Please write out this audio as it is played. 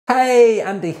Hey,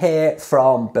 Andy here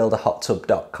from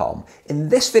builderhottub.com. In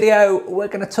this video, we're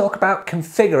going to talk about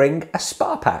configuring a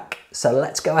spa pack. So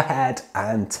let's go ahead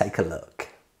and take a look.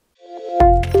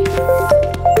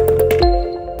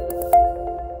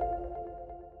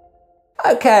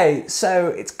 Okay, so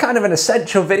it's kind of an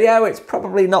essential video. It's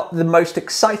probably not the most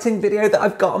exciting video that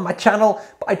I've got on my channel,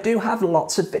 but I do have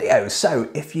lots of videos. So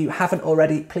if you haven't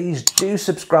already, please do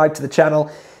subscribe to the channel.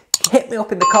 Hit me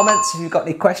up in the comments if you've got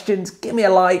any questions, give me a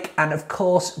like, and of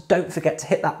course, don't forget to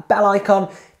hit that bell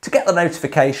icon to get the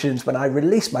notifications when I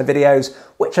release my videos,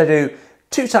 which I do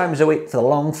 2 times a week for the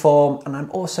long form, and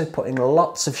I'm also putting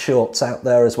lots of shorts out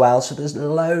there as well, so there's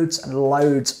loads and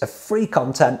loads of free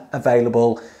content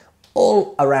available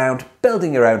all around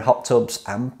building your own hot tubs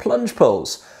and plunge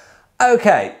pools.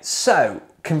 Okay, so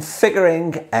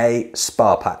configuring a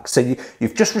spa pack. So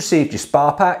you've just received your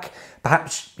spa pack.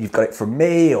 Perhaps you've got it from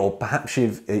me, or perhaps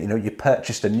you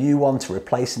purchased a new one to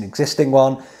replace an existing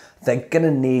one. They're going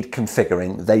to need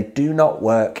configuring. They do not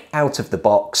work out of the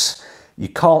box. You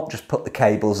can't just put the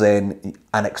cables in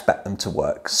and expect them to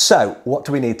work. So what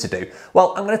do we need to do?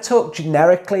 Well, I'm going to talk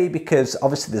generically because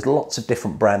obviously there's lots of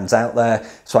different brands out there.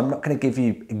 So I'm not going to give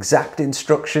you exact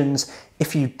instructions.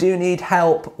 If you do need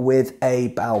help with a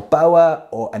Balboa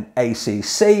or an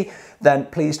ACC, then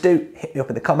please do hit me up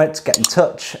in the comments, get in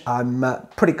touch. I'm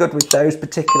pretty good with those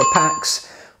particular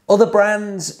packs. Other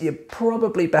brands, you're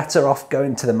probably better off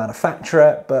going to the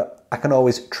manufacturer, but I can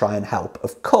always try and help,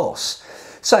 of course.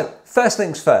 So first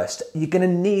things first, you're going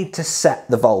to need to set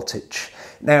the voltage.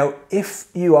 Now, if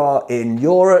you are in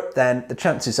Europe, then the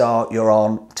chances are you're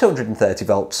on 230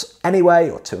 volts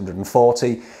anyway, or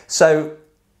 240. So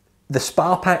the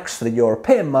spa packs for the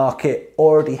European market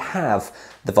already have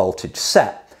the voltage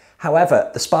set.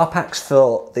 However, the spa packs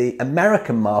for the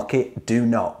American market do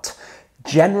not.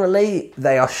 Generally,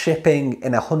 they are shipping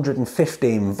in a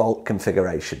 115 volt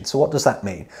configuration. So what does that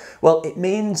mean? Well, it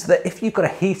means that if you've got a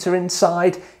heater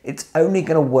inside, it's only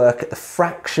going to work at the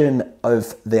fraction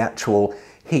of the actual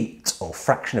heat or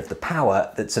fraction of the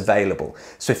power that's available.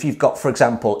 So if you've got, for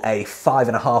example, a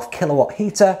 5.5 kilowatt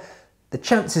heater, the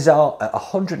chances are at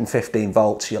 115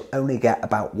 volts, you'll only get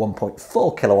about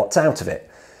 1.4 kilowatts out of it.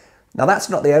 Now that's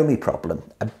not the only problem.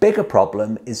 A bigger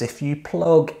problem is if you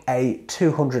plug a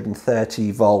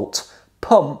 230 volt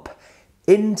pump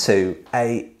into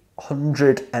a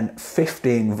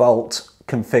 115 volt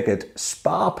configured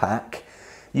spa pack,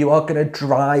 you are going to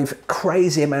drive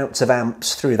crazy amounts of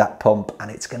amps through that pump and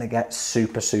it's going to get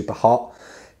super, super hot.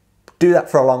 Do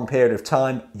that for a long period of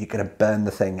time, you're going to burn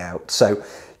the thing out. So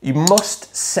you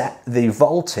must set the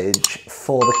voltage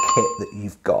for the kit that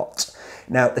you've got.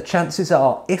 Now, the chances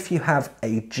are if you have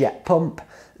a jet pump,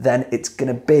 then it's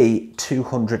going to be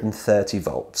 230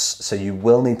 volts. So you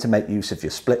will need to make use of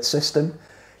your split system.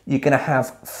 You're going to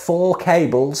have 4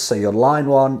 cables, so your line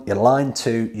 1, your line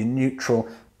 2, your neutral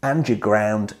and your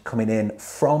ground coming in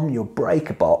from your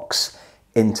breaker box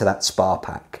into that spa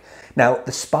pack. Now,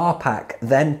 the spa pack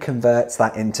then converts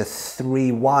that into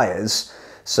 3 wires,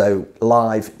 so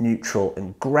live, neutral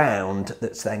and ground,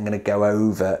 that's then going to go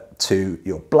over to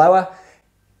your blower.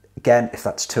 Again, if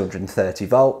that's 230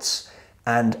 volts,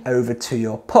 and over to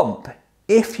your pump.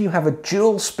 If you have a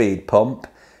dual speed pump,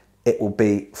 it will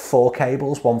be 4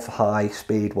 cables, 1 for high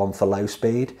speed, 1 for low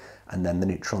speed, and then the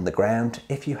neutral and the ground.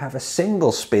 If you have a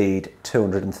single speed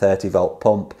 230 volt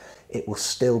pump, it will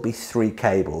still be 3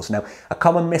 cables. Now, a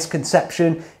common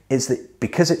misconception is that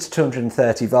because it's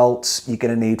 230 volts, you're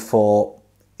going to need 4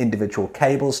 individual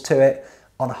cables to it.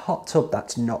 On a hot tub,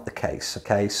 that's not the case,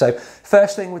 okay? So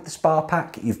first thing with the spa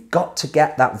pack, you've got to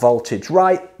get that voltage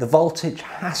right. The voltage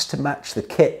has to match the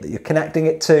kit that you're connecting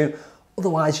it to.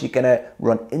 Otherwise, you're gonna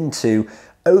run into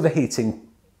overheating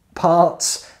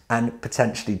parts and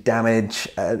potentially damage.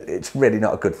 It's really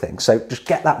not a good thing. So just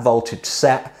get that voltage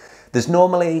set. There's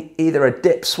normally either a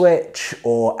dip switch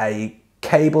or a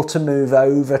cable to move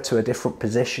over to a different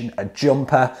position, a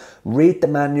jumper. Read the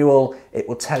manual, it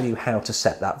will tell you how to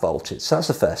set that voltage. So that's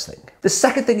the first thing. The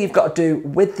second thing you've got to do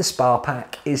with the spa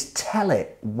pack is tell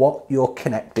it what you're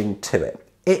connecting to it.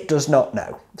 It does not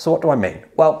know. So what do I mean?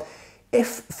 Well, if,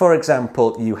 for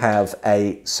example, you have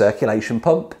a circulation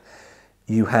pump,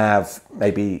 you have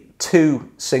maybe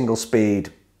 2 single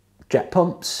speed jet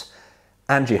pumps,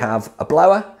 and you have a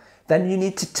blower, then you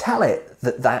need to tell it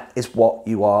that that is what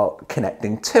you are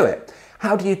connecting to it.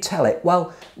 How do you tell it?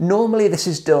 Well, normally this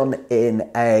is done in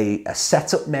a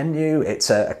setup menu, it's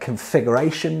a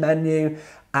configuration menu,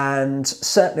 and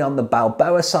certainly on the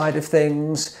Balboa side of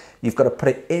things, you've got to put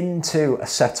it into a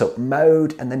setup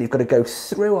mode, and then you've got to go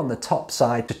through on the top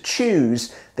side to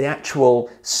choose the actual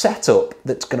setup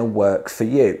that's going to work for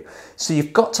you. So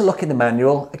you've got to look in the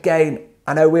manual. Again,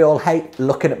 I know we all hate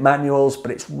looking at manuals,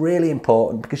 but it's really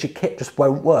important because your kit just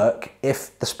won't work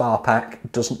if the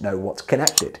Sparpack doesn't know what's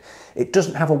connected. It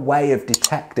doesn't have a way of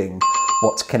detecting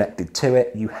what's connected to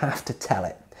it. You have to tell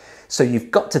it. So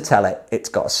you've got to tell it it's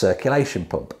got a circulation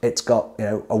pump. It's got, you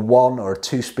know, a 1 or a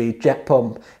 2-speed jet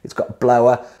pump. It's got a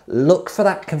blower. Look for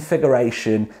that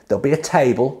configuration. There'll be a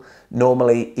table,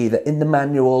 normally either in the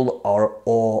manual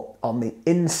or on the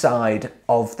inside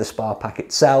of the Sparpack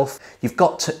itself. You've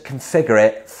got to configure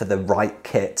it for the right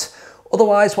kit.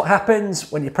 Otherwise, what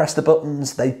happens when you press the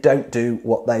buttons, they don't do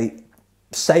what they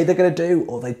say they're going to do,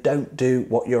 or they don't do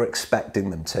what you're expecting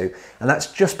them to. And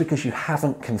that's just because you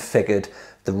haven't configured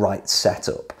the right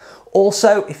setup.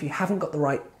 Also, if you haven't got the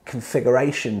right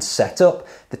configuration set up,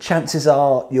 the chances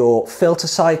are your filter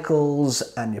cycles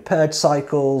and your purge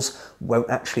cycles won't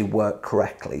actually work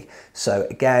correctly. So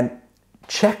again,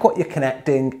 check what you're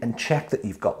connecting and check that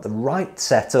you've got the right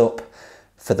setup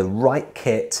for the right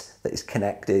kit that is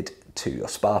connected to your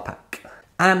Sparpack.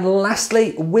 And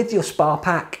lastly, with your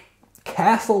Sparpack,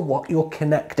 careful what you're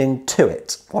connecting to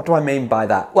it. What do I mean by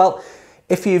that? Well,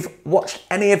 if you've watched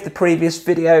any of the previous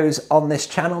videos on this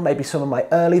channel, maybe some of my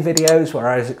early videos where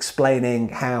I was explaining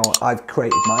how I've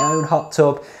created my own hot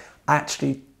tub, I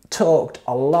actually talked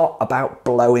a lot about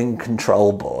blowing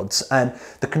control boards, and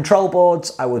the control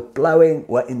boards I was blowing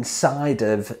were inside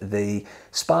of the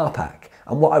Sparpack.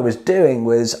 And what I was doing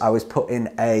was I was putting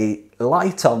a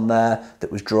light on there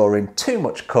that was drawing too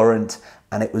much current,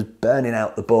 and it was burning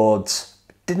out the boards.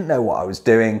 Didn't know what I was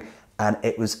doing, and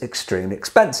it was extremely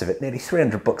expensive at nearly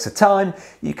 300 bucks a time.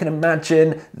 You can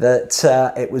imagine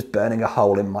that it was burning a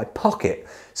hole in my pocket.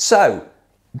 So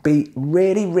be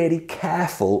really, really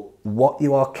careful what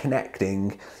you are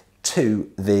connecting to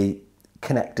the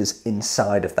connectors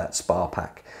inside of that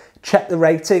Sparpack. Check the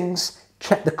ratings,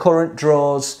 check the current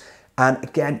draws, and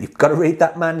again, you've got to read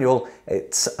that manual.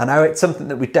 I know it's something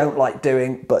that we don't like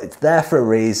doing, but it's there for a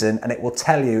reason, and it will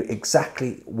tell you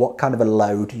exactly what kind of a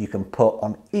load you can put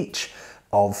on each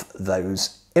of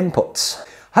those inputs.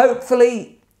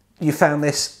 Hopefully you found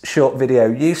this short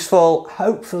video useful.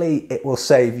 Hopefully it will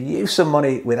save you some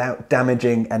money without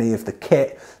damaging any of the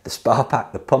kit, the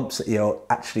Sparpack, the pumps that you're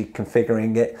actually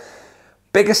configuring it.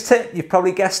 Biggest tip, you've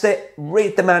probably guessed it,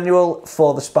 read the manual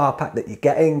for the Sparpack that you're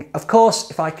getting. Of course,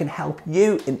 if I can help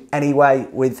you in any way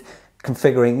with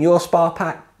configuring your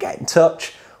Sparpack, get in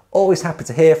touch. Always happy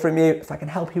to hear from you. If I can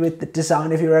help you with the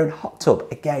design of your own hot tub,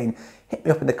 again, hit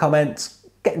me up in the comments,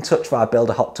 get in touch via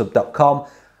buildahottub.com.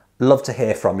 Love to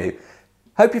hear from you.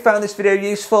 Hope you found this video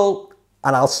useful,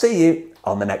 and I'll see you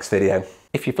on the next video.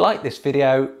 If you've liked this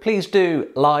video, please do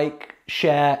like,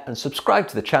 share, and subscribe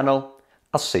to the channel.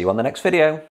 I'll see you on the next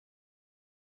video.